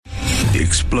The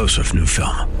explosive new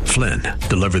film, Flynn,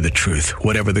 deliver the truth,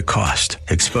 whatever the cost,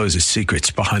 exposes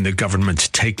secrets behind the government's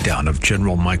takedown of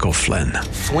General Michael Flynn.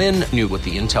 Flynn knew what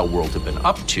the intel world had been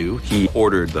up to. He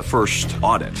ordered the first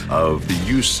audit of the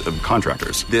use of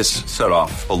contractors. This set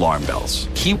off alarm bells.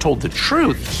 He told the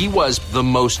truth. He was the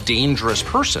most dangerous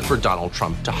person for Donald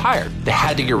Trump to hire. They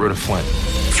had to get rid of Flynn.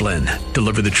 Flynn,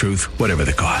 deliver the truth, whatever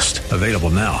the cost. Available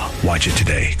now. Watch it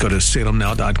today. Go to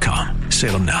salemnow.com.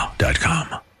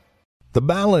 salemnow.com. The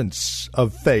balance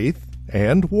of faith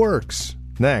and works.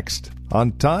 Next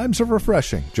on Times of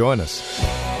Refreshing. Join us.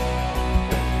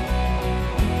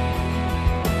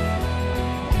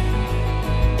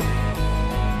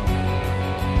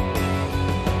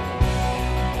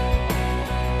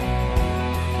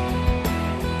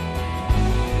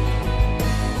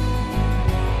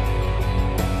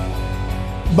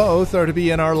 Both are to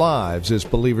be in our lives as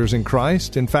believers in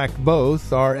Christ. In fact,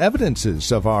 both are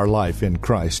evidences of our life in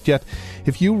Christ. Yet,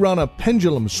 if you run a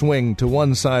pendulum swing to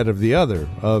one side or the other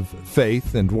of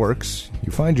faith and works,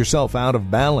 you find yourself out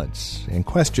of balance and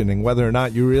questioning whether or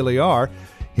not you really are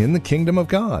in the kingdom of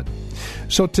God.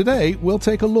 So today, we'll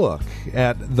take a look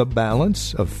at the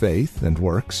balance of faith and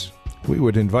works. We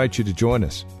would invite you to join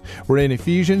us. We're in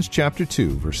Ephesians chapter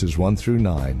 2, verses 1 through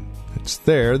 9. It's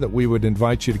there that we would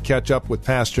invite you to catch up with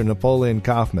Pastor Napoleon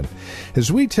Kaufman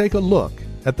as we take a look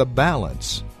at the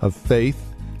balance of faith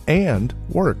and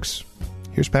works.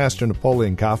 Here's Pastor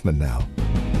Napoleon Kaufman now.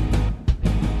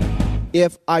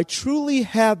 If I truly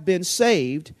have been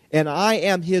saved and I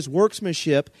am his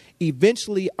workmanship,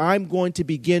 eventually I'm going to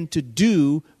begin to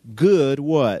do good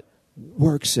what?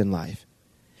 Works in life.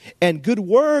 And good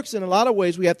works, in a lot of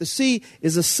ways, we have to see,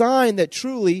 is a sign that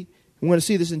truly, we're going to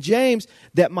see this in James,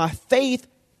 that my faith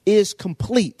is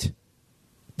complete.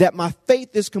 That my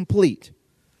faith is complete.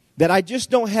 That I just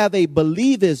don't have a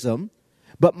believism,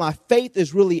 but my faith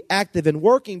is really active and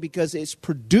working because it's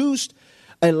produced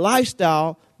a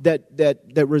lifestyle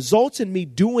that results in me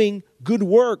doing good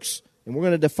works. And we're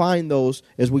going to define those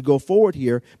as we go forward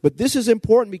here. But this is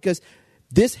important because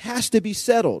this has to be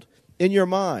settled in your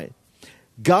mind.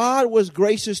 God was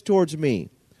gracious towards me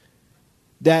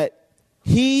that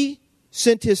he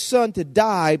sent his son to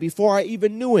die before I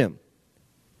even knew him.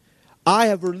 I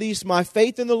have released my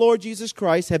faith in the Lord Jesus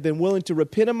Christ, have been willing to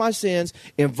repent of my sins,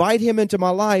 invite him into my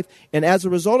life, and as a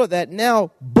result of that,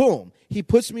 now, boom, he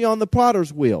puts me on the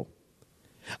potter's wheel.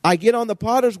 I get on the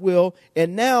potter's wheel,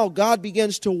 and now God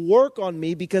begins to work on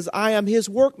me because I am his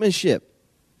workmanship.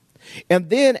 And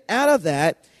then out of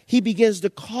that, he begins to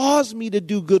cause me to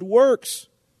do good works.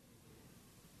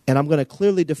 And I'm going to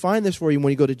clearly define this for you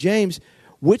when you go to James,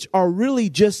 which are really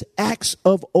just acts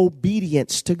of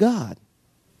obedience to God.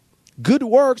 Good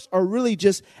works are really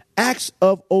just acts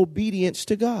of obedience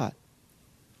to God.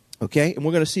 Okay? And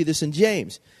we're going to see this in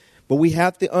James. But we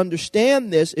have to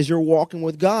understand this as you're walking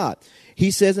with God. He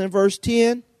says in verse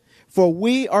 10, for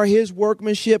we are his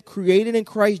workmanship created in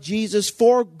Christ Jesus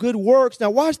for good works. Now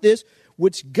watch this,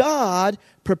 which God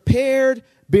prepared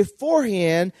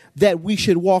beforehand that we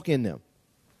should walk in them.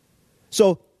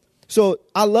 So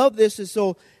I love this. And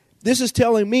so this is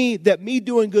telling me that me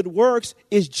doing good works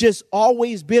is just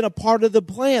always been a part of the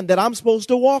plan, that I'm supposed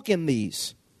to walk in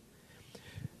these.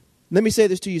 Let me say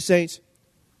this to you, saints.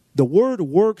 The word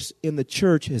works in the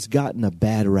church has gotten a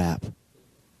bad rap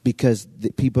because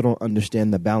people don't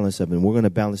understand the balance of it. And we're going to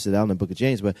balance it out in the book of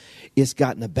James, but it's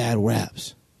gotten a bad rap.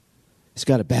 It's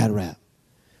got a bad rap.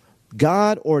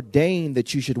 God ordained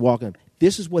that you should walk in.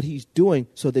 This is what he's doing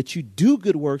so that you do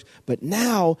good works, but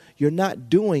now you're not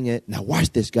doing it. Now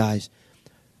watch this, guys.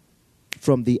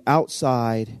 From the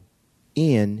outside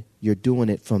in, you're doing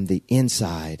it from the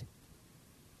inside.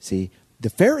 See,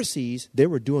 the Pharisees, they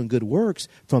were doing good works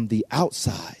from the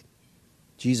outside.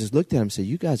 Jesus looked at them and said,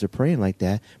 you guys are praying like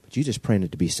that, but you're just praying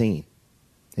it to be seen.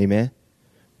 Amen?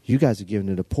 You guys are giving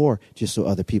to the poor just so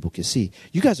other people can see.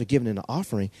 You guys are giving in an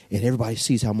offering, and everybody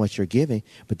sees how much you're giving.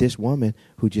 But this woman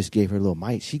who just gave her little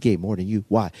mite, she gave more than you.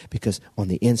 Why? Because on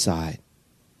the inside,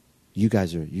 you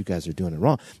guys are doing it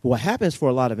wrong. But what happens for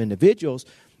a lot of individuals,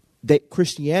 that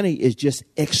Christianity is just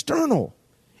external.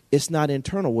 It's not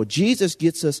internal. Well, Jesus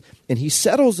gets us, and he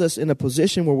settles us in a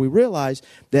position where we realize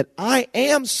that I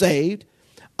am saved.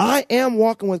 I am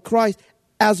walking with Christ.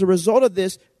 As a result of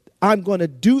this, I'm going to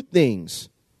do things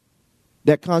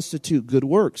that constitute good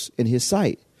works in his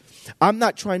sight. I'm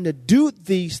not trying to do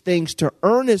these things to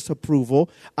earn his approval.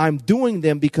 I'm doing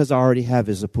them because I already have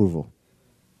his approval.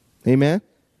 Amen?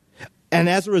 And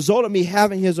as a result of me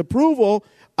having his approval,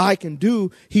 I can do,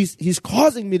 he's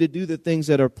causing me to do the things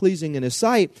that are pleasing in his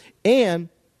sight. And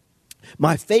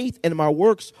my faith and my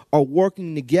works are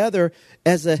working together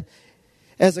as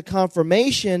as a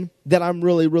confirmation that I'm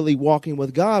really, really walking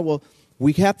with God. Well,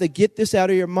 we have to get this out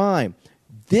of your mind.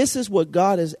 This is what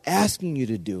God is asking you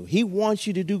to do. He wants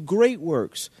you to do great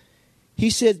works. He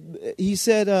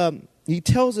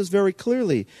tells us very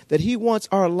clearly that he wants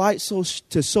our light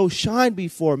to so shine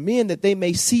before men that they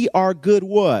may see our good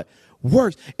what?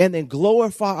 Works, and then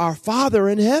glorify our Father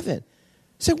in heaven.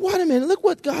 Say, wait a minute, look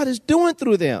what God is doing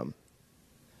through them.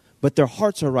 But their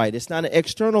hearts are right. It's not an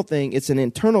external thing. It's an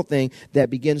internal thing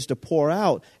that begins to pour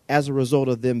out as a result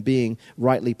of them being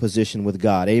rightly positioned with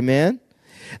God. Amen?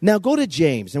 Now go to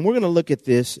James, and we're going to look at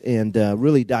this and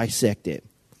really dissect it.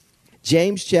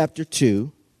 James chapter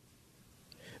 2,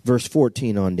 verse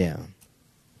 14 on down.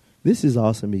 This is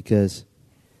awesome because,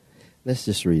 let's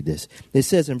just read this. It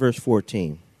says in verse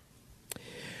 14,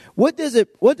 What does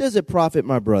it profit,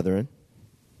 my brethren,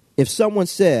 if someone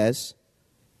says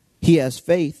he has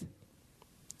faith,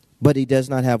 but he does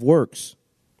not have works?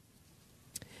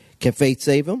 Can faith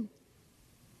save him?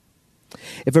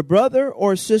 If a brother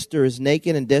or a sister is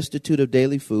naked and destitute of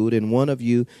daily food, and one of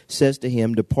you says to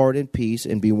him, Depart in peace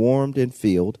and be warmed and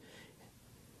filled,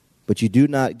 but you do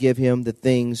not give him the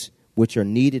things which are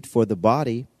needed for the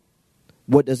body,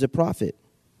 what does it profit?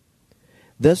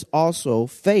 Thus also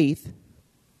faith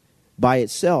by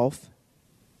itself,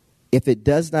 if it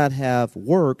does not have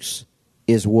works,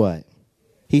 is what?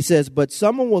 He says, but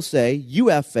someone will say, you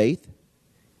have faith,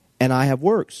 and I have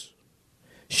works.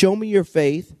 Show me your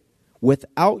faith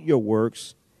without your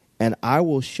works, and I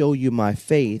will show you my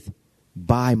faith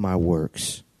by my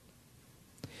works.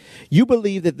 You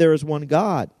believe that there is one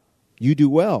God. You do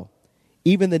well.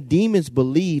 Even the demons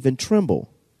believe and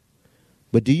tremble.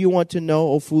 But do you want to know,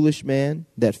 O foolish man,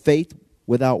 that faith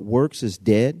without works is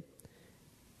dead?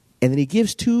 And then he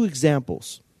gives two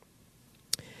examples.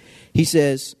 He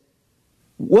says,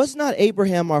 was not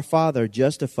Abraham our father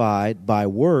justified by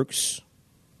works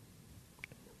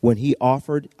when he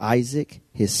offered Isaac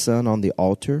his son on the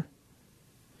altar?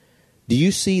 Do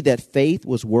you see that faith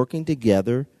was working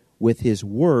together with his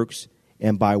works,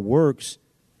 and by works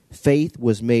faith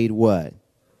was made what?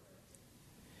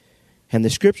 And the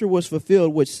scripture was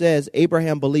fulfilled, which says,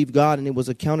 Abraham believed God, and it was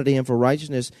accounted to him for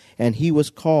righteousness, and he was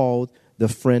called the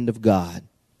friend of God.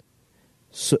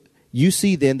 So you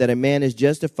see then that a man is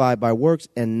justified by works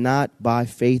and not by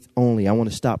faith only. I want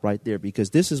to stop right there because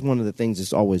this is one of the things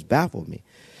that's always baffled me.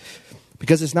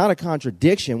 Because it's not a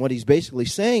contradiction. What he's basically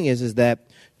saying is that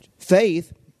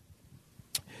faith,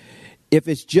 if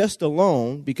it's just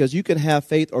alone, because you can have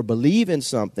faith or believe in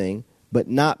something, but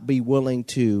not be willing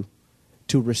to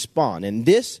respond. And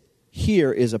this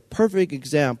here is a perfect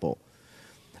example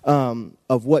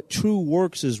of what true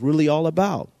works is really all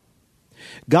about.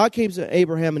 God came to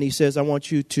Abraham and he says, I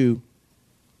want you to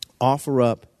offer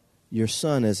up your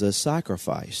son as a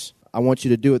sacrifice. I want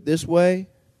you to do it this way.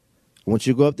 I want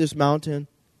you to go up this mountain.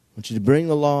 I want you to bring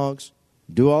the logs,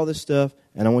 do all this stuff,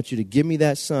 and I want you to give me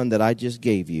that son that I just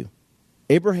gave you.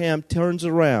 Abraham turns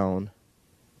around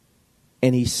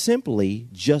and he simply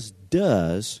just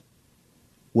does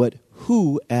what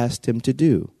who asked him to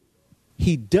do.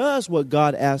 He does what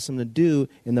God asked him to do,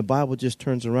 and the Bible just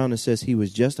turns around and says he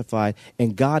was justified,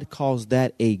 and God calls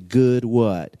that a good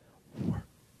what?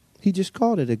 He just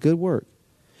called it a good work.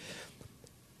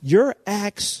 Your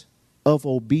acts of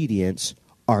obedience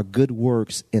are good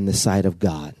works in the sight of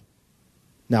God.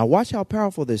 Now watch how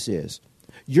powerful this is.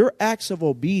 Your acts of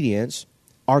obedience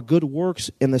are good works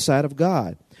in the sight of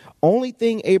God. Only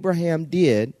thing Abraham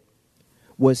did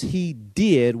was he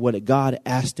did what God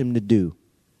asked him to do.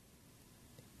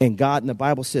 And God in the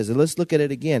Bible says, and let's look at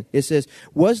it again. It says,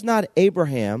 was not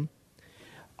Abraham,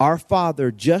 our father,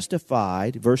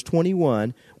 justified, verse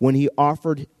 21, when he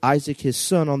offered Isaac his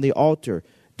son on the altar?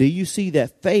 Do you see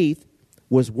that faith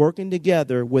was working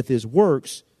together with his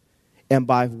works, and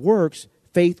by works,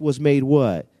 faith was made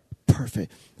what?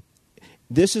 Perfect.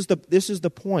 This is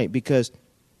the point, because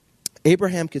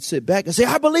Abraham could sit back and say,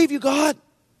 I believe you, God.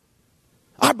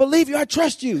 I believe you. I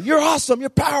trust you. You're awesome. You're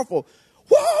powerful.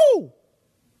 Whoa!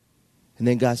 And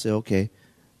then God said, okay,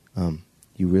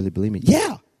 you really believe me?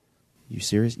 Yeah. You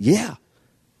serious? Yeah.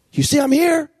 You see I'm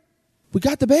here? We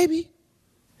got the baby.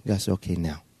 God said, okay,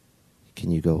 now, can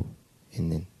you go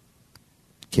and then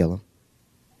kill him?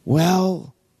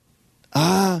 Well,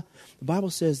 the Bible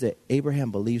says that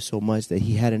Abraham believed so much that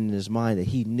he had it in his mind that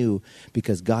he knew,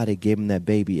 because God had given him that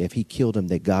baby, if he killed him,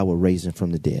 that God would raise him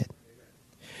from the dead.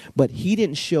 But he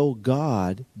didn't show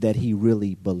God that he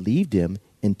really believed him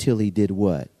until he did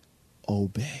what?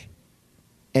 Obey.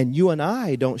 And you and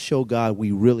I don't show God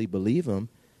we really believe him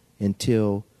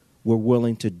until we're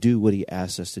willing to do what he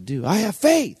asks us to do. I have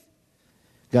faith.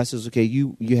 God says, okay,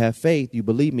 you have faith, you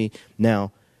believe me.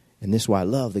 Now And this is why I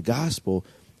love the gospel.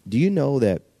 Do you know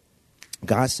that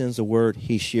God sends a word,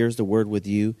 he shares the word with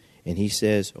you, and he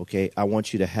says, okay, I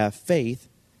want you to have faith,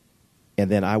 and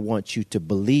then I want you to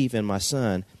believe in my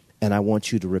son, and I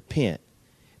want you to repent.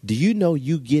 Do you know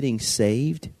you getting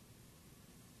saved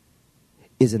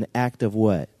is an act of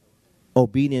what?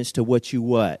 Obedience to what you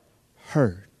what?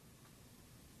 Heard.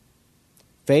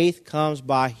 Faith comes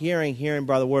by hearing, hearing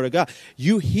by the word of God.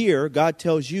 You hear, God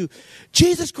tells you,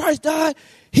 Jesus Christ died.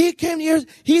 He came here.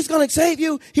 He's going to save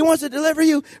you. He wants to deliver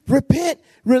you. Repent.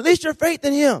 Release your faith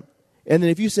in him. And then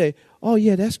if you say, oh,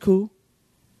 yeah, that's cool,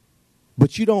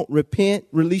 but you don't repent,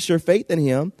 release your faith in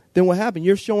him, then what happened?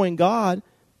 You're showing God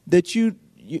that you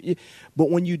but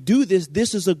when you do this,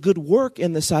 this is a good work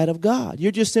in the sight of God.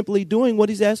 You're just simply doing what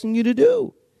he's asking you to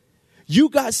do. You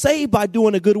got saved by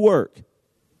doing a good work.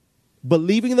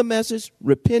 Believing the message,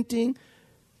 repenting,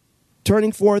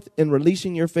 turning forth, and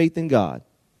releasing your faith in God.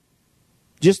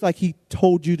 Just like he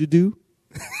told you to do.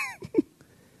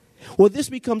 Well, this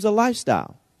becomes a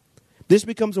lifestyle. This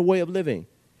becomes a way of living.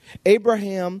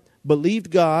 Abraham believed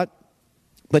God,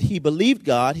 but he believed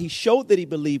God. He showed that he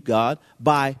believed God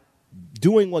by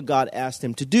doing what God asked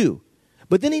him to do.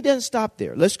 But then he doesn't stop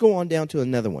there. Let's go on down to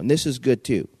another one. This is good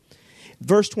too.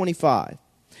 Verse 25.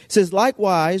 It says,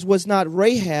 likewise, was not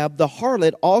Rahab the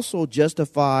harlot also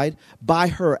justified by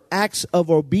her acts of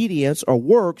obedience or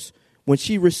works when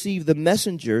she received the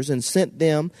messengers and sent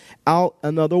them out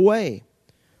another way?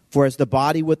 For as the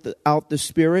body without the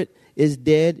spirit is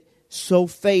dead, so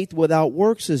faith without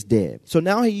works is dead. So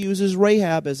now he uses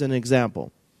Rahab as an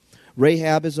example.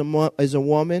 Rahab is a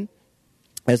woman,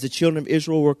 as the children of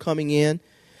Israel were coming in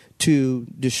to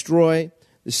destroy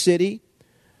the city.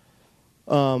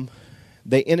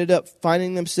 They ended up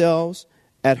finding themselves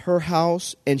at her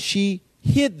house, and she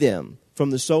hid them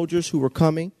from the soldiers who were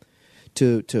coming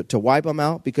to wipe them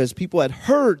out, because people had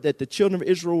heard that the children of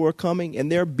Israel were coming,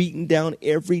 and they're beating down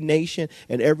every nation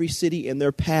and every city in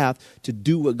their path to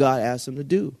do what God asked them to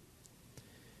do.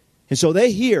 And so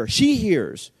they hear, she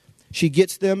hears. She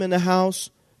gets them in the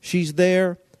house. She's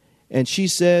there, and she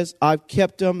says, I've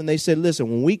kept them. And they said, listen,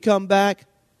 when we come back,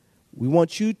 we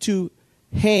want you to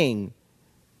hang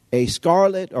a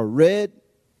scarlet or red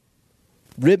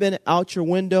ribbon out your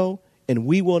window, and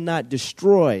we will not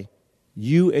destroy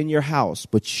you and your house.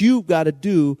 But you've got to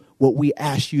do what we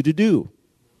ask you to do.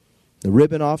 The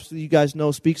ribbon, obviously, you guys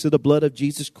know, speaks of the blood of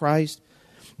Jesus Christ.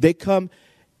 They come,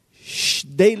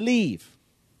 they leave.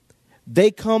 They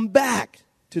come back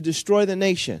to destroy the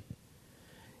nation.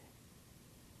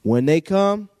 When they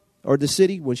come, or the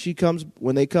city,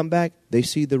 when they come back, they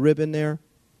see the ribbon there.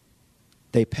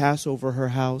 They pass over her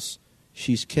house.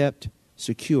 She's kept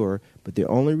secure. But the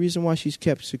only reason why she's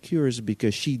kept secure is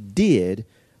because she did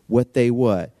what they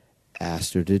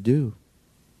asked her to do.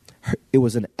 It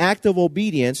was an act of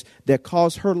obedience that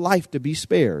caused her life to be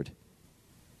spared.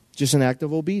 Just an act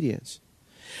of obedience.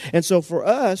 And so for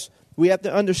us, we have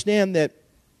to understand that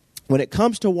when it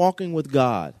comes to walking with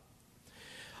God,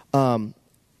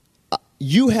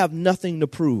 you have nothing to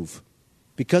prove.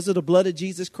 Because of the blood of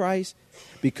Jesus Christ,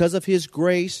 because of his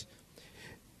grace,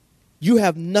 you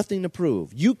have nothing to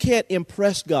prove. You can't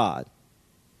impress God.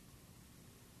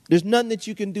 There's nothing that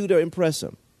you can do to impress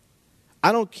him.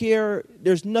 I don't care.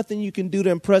 There's nothing you can do to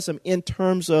impress him in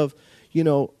terms of,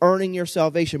 earning your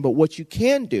salvation. But what you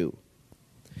can do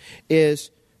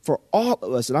is, for all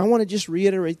of us, and I want to just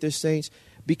reiterate this, saints,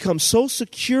 become so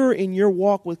secure in your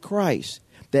walk with Christ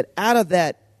that out of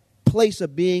that place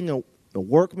of being the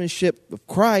workmanship of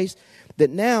Christ, that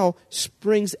now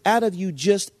springs out of you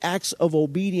just acts of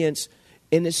obedience.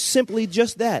 And it's simply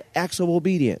just that, acts of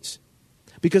obedience.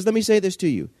 Because let me say this to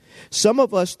you. Some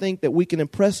of us think that we can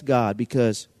impress God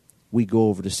because we go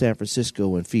over to San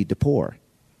Francisco and feed the poor.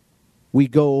 We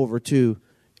go over to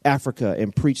Africa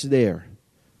and preach there.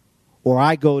 Or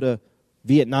I go to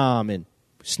Vietnam and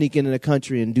sneak into the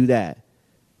country and do that.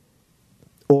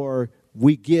 Or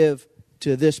we give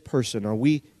to this person, or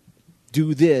we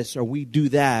do this, or we do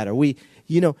that, or we,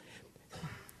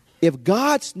 if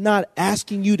God's not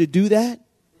asking you to do that,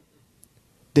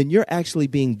 then you're actually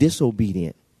being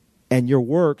disobedient, and your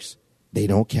works, they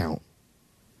don't count.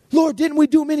 Lord, didn't we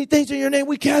do many things in your name?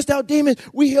 We cast out demons,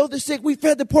 we healed the sick, we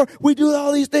fed the poor, we do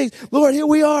all these things. Lord, here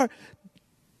we are.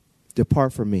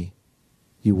 Depart from me,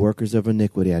 you workers of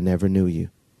iniquity, I never knew you.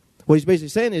 What he's basically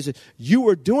saying is that you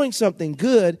were doing something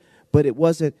good, but it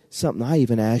wasn't something I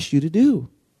even asked you to do.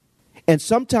 And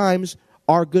sometimes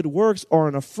our good works are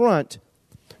an affront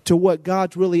to what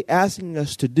God's really asking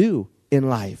us to do in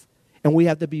life. And we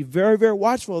have to be very, very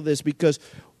watchful of this, because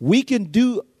we can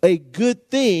do a good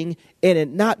thing and it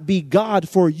not be God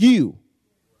for you.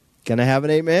 Can I have an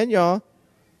amen, y'all?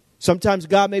 Sometimes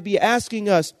God may be asking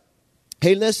us,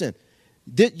 hey, listen,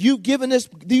 you've given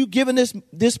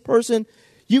this person,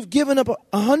 you've given up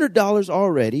 $100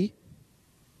 already.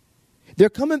 They're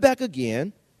coming back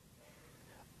again.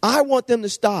 I want them to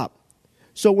stop.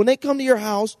 So when they come to your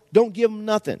house, don't give them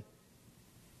nothing.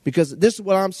 Because this is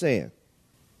what I'm saying.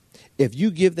 If you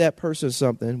give that person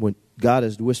something when God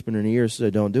is whispering in the ear, so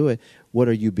don't do it, what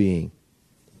are you being?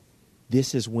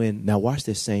 This is when, now watch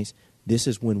this, saints, this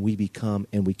is when we become,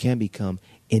 and we can become,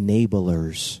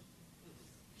 enablers.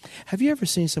 Have you ever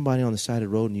seen somebody on the side of the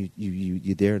road, and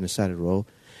you're there on the side of the road,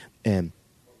 and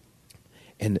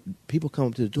people come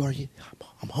up to the door,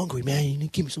 I'm hungry, man, you need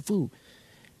to give me some food.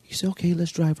 You say, okay,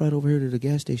 let's drive right over here to the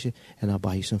gas station, and I'll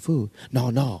buy you some food.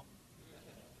 No,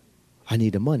 I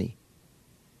need the money.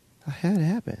 I had it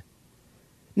happen.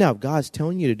 Now, if God's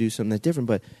telling you to do something that's different,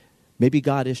 but maybe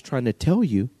God is trying to tell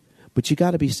you, but you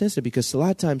got to be sensitive, because a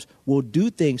lot of times we'll do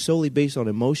things solely based on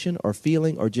emotion or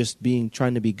feeling or just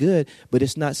trying to be good, but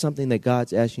it's not something that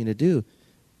God's asking you to do.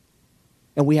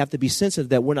 And we have to be sensitive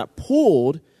that we're not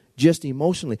pulled just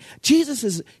emotionally.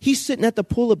 He's sitting at the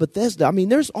pool of Bethesda. I mean,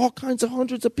 there's all kinds of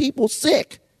hundreds of people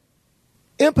sick,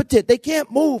 impotent. They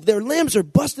can't move. Their limbs are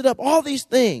busted up, all these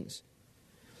things.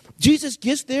 Jesus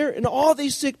gets there and all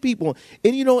these sick people.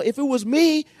 And, if it was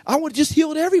me, I would have just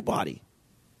healed everybody.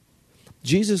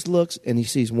 Jesus looks and he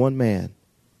sees one man.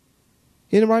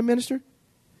 Isn't it right, minister?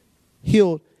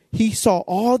 Healed. He saw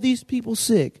all these people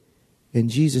sick. And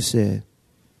Jesus said,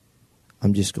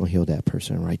 I'm just going to heal that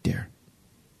person right there.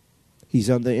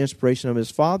 He's under the inspiration of his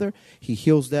Father. He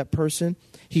heals that person.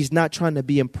 He's not trying to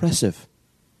be impressive.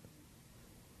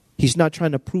 He's not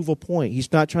trying to prove a point.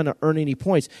 He's not trying to earn any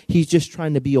points. He's just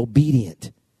trying to be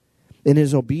obedient. In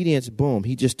his obedience, boom,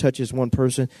 he just touches one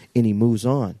person and he moves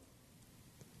on.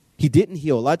 He didn't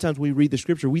heal. A lot of times we read the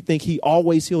scripture, we think he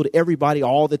always healed everybody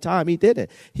all the time. He didn't.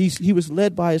 He was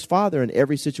led by his Father in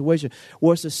every situation.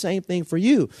 Well, it's the same thing for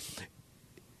you.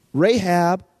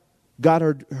 Rahab got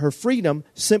her freedom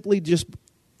simply just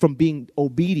from being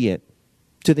obedient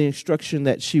to the instruction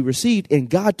that she received. And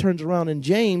God turns around in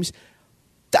James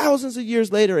thousands of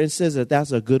years later and says that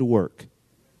that's a good work.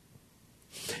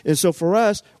 And so for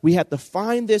us, we have to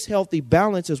find this healthy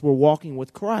balance as we're walking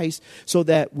with Christ so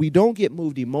that we don't get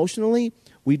moved emotionally,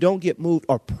 we don't get moved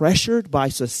or pressured by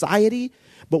society,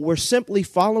 but we're simply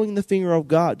following the finger of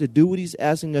God to do what he's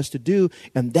asking us to do,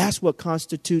 and that's what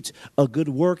constitutes a good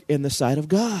work in the sight of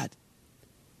God.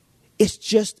 It's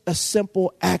just a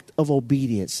simple act of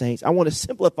obedience, saints. I want to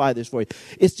simplify this for you.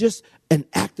 It's just an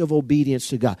act of obedience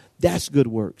to God. That's good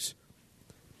works.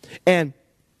 And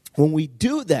when we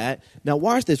do that, now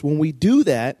watch this, when we do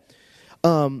that,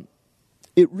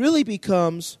 it really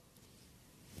becomes,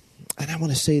 and I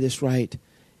want to say this right,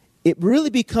 it really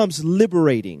becomes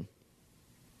liberating.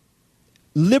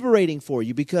 Liberating for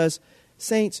you because,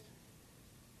 saints,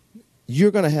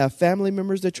 you're going to have family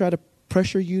members that try to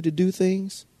pressure you to do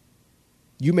things.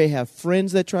 You may have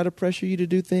friends that try to pressure you to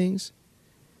do things.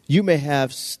 You may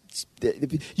have,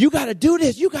 you got to do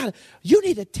this. You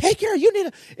need to take care.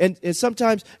 And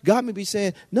sometimes God may be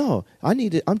saying, no,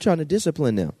 I'm trying to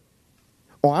discipline them.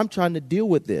 Or I'm trying to deal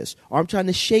with this. Or I'm trying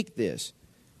to shake this.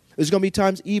 There's going to be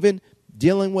times even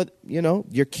dealing with,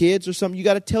 your kids or something. You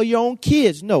got to tell your own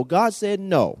kids, no. God said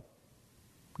no.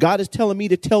 God is telling me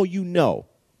to tell you no.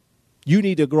 You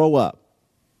need to grow up.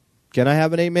 Can I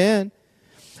have an amen?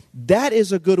 That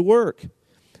is a good work.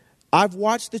 I've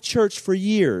watched the church for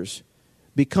years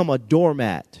become a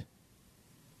doormat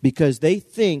because they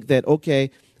think that,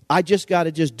 okay, I just got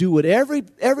to just do what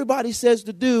everybody says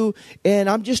to do, and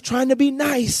I'm just trying to be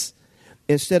nice.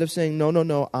 Instead of saying,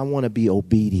 no, I want to be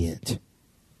obedient.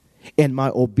 And my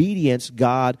obedience,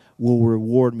 God will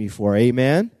reward me for.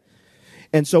 Amen?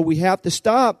 And so we have to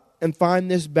stop and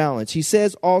find this balance. He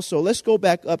says also, let's go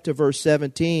back up to verse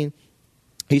 17.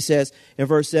 He says in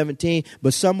verse 17,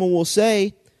 but someone will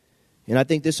say, and I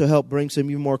think this will help bring some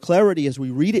even more clarity as we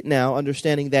read it now,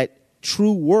 understanding that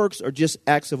true works are just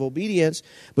acts of obedience.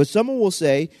 But someone will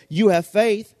say, you have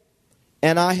faith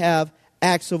and I have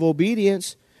acts of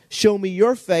obedience. Show me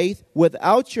your faith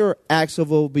without your acts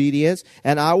of obedience,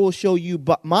 and I will show you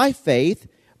my faith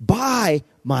by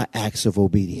my acts of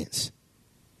obedience.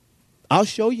 I'll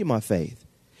show you my faith.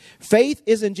 Faith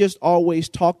isn't just always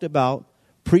talked about,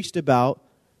 preached about,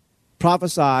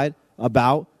 prophesied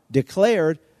about,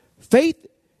 declared. Faith,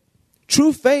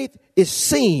 true faith is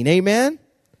seen, amen,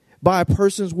 by a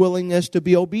person's willingness to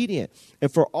be obedient. And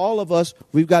for all of us,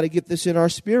 we've got to get this in our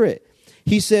spirit.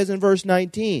 He says in verse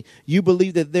 19, you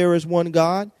believe that there is one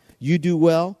God, you do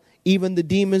well. Even the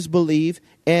demons believe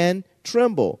and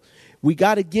tremble. We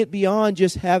got to get beyond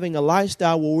just having a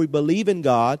lifestyle where we believe in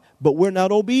God, but we're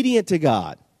not obedient to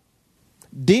God.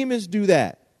 Demons do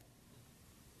that.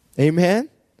 Amen?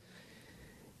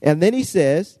 And then he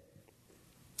says,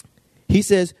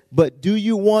 but do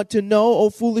you want to know, O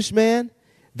foolish man,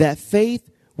 that faith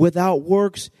without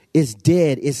works is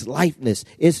dead, it's lifeless,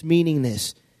 it's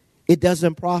meaningless. It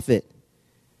doesn't profit.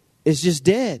 It's just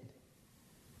dead.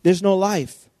 There's no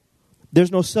life.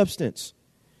 There's no substance.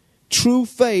 True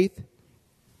faith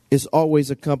is always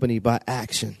accompanied by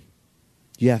action.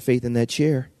 You have faith in that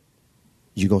chair,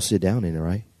 you're going to sit down in it,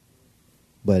 right?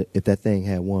 But if that thing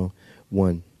had one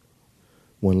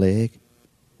leg,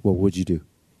 what would you do?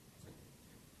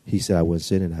 He said, I wouldn't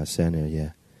sit in it. I sat there,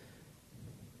 yeah.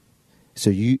 So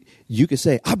you could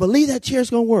say, I believe that chair's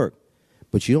going to work.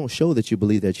 But you don't show that you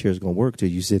believe that chair's going to work till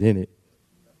you sit in it.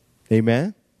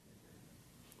 Amen?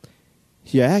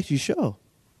 You actually show.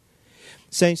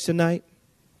 Saints, tonight,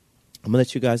 I'm going to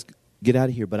let you guys get out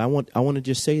of here, but I want to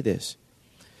just say this.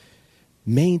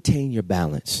 Maintain your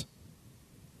balance.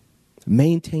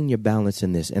 Maintain your balance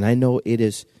in this. And I know it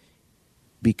is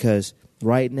because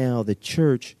right now the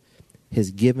church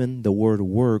has given the word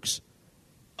works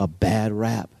a bad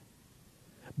rap.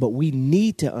 But we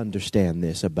need to understand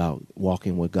this about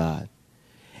walking with God.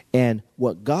 And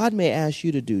what God may ask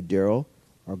you to do, Daryl,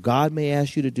 or God may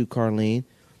ask you to do, Carlene,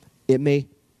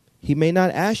 He may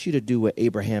not ask you to do what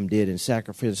Abraham did and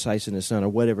sacrificing his son or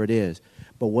whatever it is.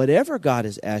 But whatever God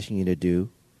is asking you to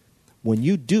do, when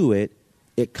you do it,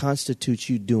 it constitutes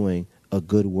you doing a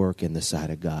good work in the sight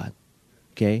of God.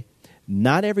 Okay?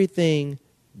 Not everything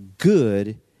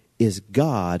good is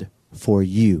God for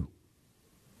you.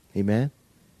 Amen?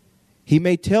 He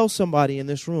may tell somebody in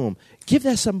this room, give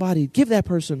that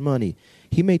person money.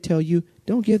 He may tell you,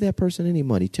 don't give that person any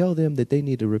money. Tell them that they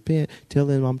need to repent. Tell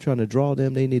them I'm trying to draw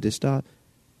them. They need to stop.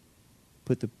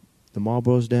 Put the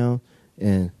Marlboros down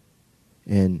and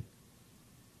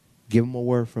give them a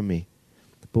word from me.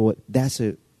 But that's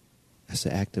an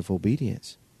act of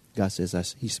obedience. God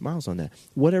says He smiles on that.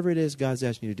 Whatever it is God's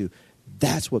asking you to do,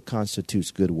 that's what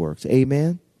constitutes good works.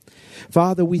 Amen?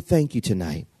 Father, we thank you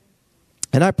tonight.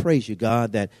 And I praise you,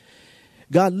 God, that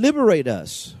God liberate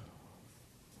us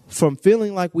from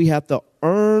feeling like we have to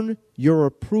earn your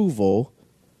approval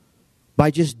by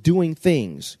just doing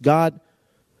things. God,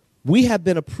 we have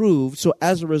been approved, so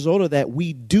as a result of that,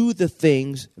 we do the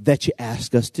things that you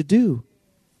ask us to do.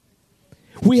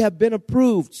 We have been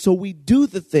approved, so we do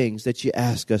the things that you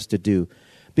ask us to do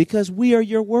because we are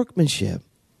your workmanship.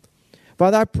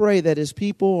 Father, I pray that as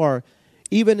people are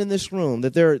even in this room,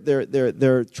 that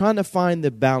they're trying to find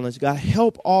the balance. God,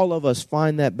 help all of us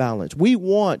find that balance. We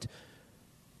want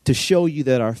to show you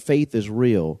that our faith is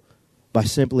real by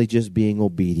simply just being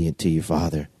obedient to you,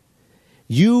 Father.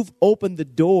 You've opened the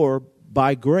door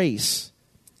by grace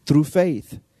through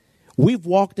faith. We've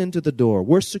walked into the door.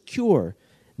 We're secure.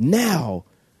 Now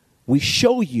we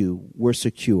show you we're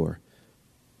secure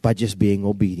by just being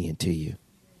obedient to you.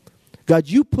 God,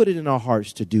 you put it in our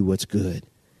hearts to do what's good.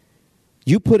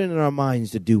 You put it in our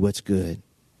minds to do what's good.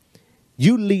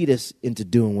 You lead us into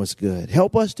doing what's good.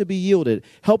 Help us to be yielded.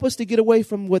 Help us to get away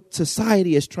from what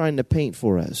society is trying to paint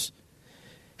for us.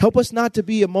 Help us not to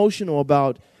be emotional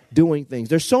about doing things.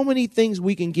 There's so many things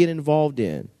we can get involved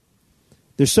in.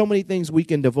 There's so many things we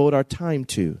can devote our time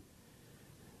to.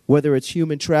 Whether it's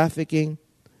human trafficking,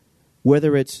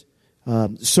 whether it's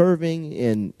serving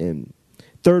in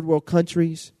third world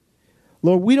countries.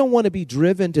 Lord, we don't want to be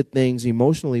driven to things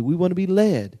emotionally. We want to be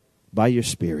led by your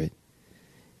Spirit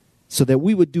so that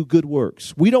we would do good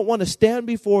works. We don't want to stand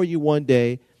before you one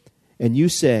day and you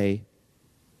say,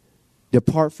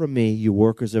 depart from me, you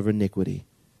workers of iniquity.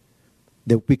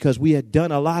 That because we had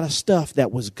done a lot of stuff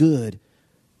that was good,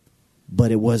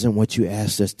 but it wasn't what you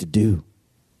asked us to do.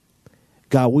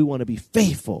 God, we want to be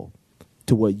faithful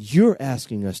to what you're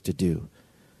asking us to do,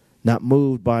 not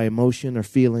moved by emotion or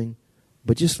feeling,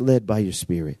 but just led by your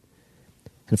Spirit.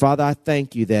 And Father, I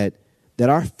thank you that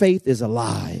our faith is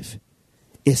alive,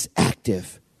 it's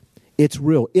active, it's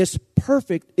real, it's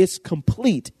perfect, it's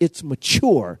complete, it's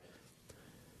mature,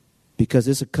 because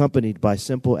it's accompanied by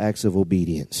simple acts of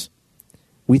obedience.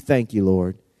 We thank you,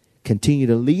 Lord. Continue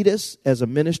to lead us as a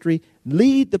ministry,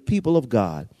 lead the people of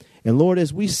God. And Lord,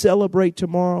 as we celebrate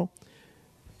tomorrow,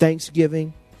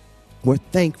 Thanksgiving, we're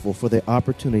thankful for the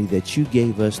opportunity that you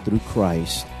gave us through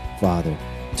Christ, Father,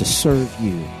 to serve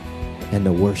you and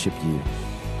to worship you.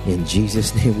 In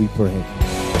Jesus' name we pray.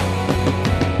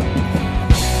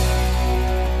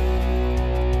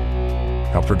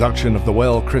 A production of the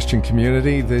Well Christian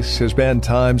Community, this has been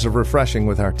Times of Refreshing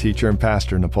with our teacher and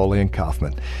pastor, Napoleon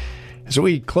Kaufman. As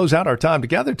we close out our time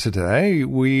together today,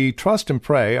 we trust and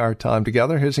pray our time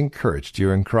together has encouraged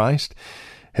you in Christ,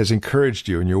 has encouraged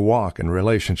you in your walk and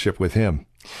relationship with Him.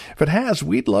 If it has,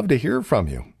 we'd love to hear from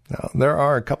you. Now, there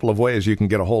are a couple of ways you can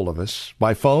get a hold of us.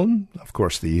 By phone, of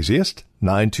course, the easiest,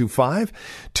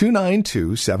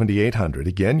 925-292-7800.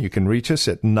 Again, you can reach us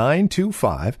at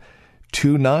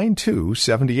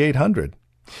 925-292-7800.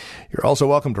 You're also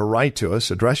welcome to write to us.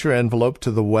 Address your envelope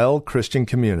to the Well Christian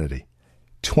Community,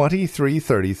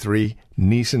 2333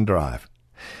 Neeson Drive.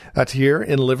 That's here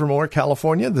in Livermore,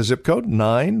 California, the zip code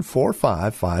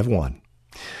 94551.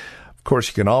 Of course,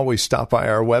 you can always stop by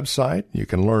our website. You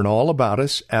can learn all about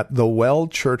us at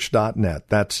thewellchurch.net.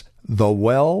 That's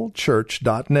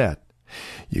thewellchurch.net.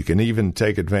 You can even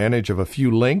take advantage of a few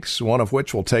links, one of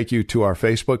which will take you to our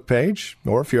Facebook page.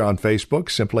 Or if you're on Facebook,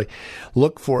 simply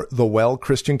look for The Well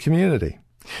Christian Community.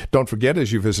 Don't forget,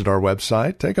 as you visit our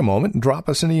website, take a moment and drop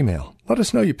us an email. Let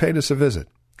us know you paid us a visit.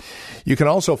 You can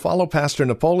also follow Pastor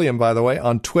Napoleon, by the way,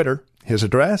 on Twitter. His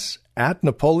address,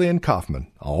 @Napoleon Kaufman.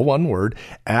 All one word,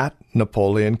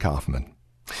 @Napoleon Kaufman.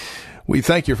 We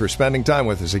thank you for spending time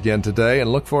with us again today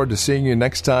and look forward to seeing you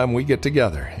next time we get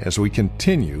together as we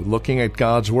continue looking at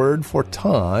God's Word for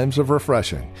times of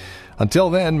refreshing.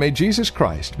 Until then, may Jesus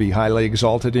Christ be highly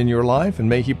exalted in your life and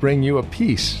may He bring you a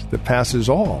peace that passes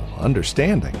all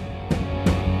understanding.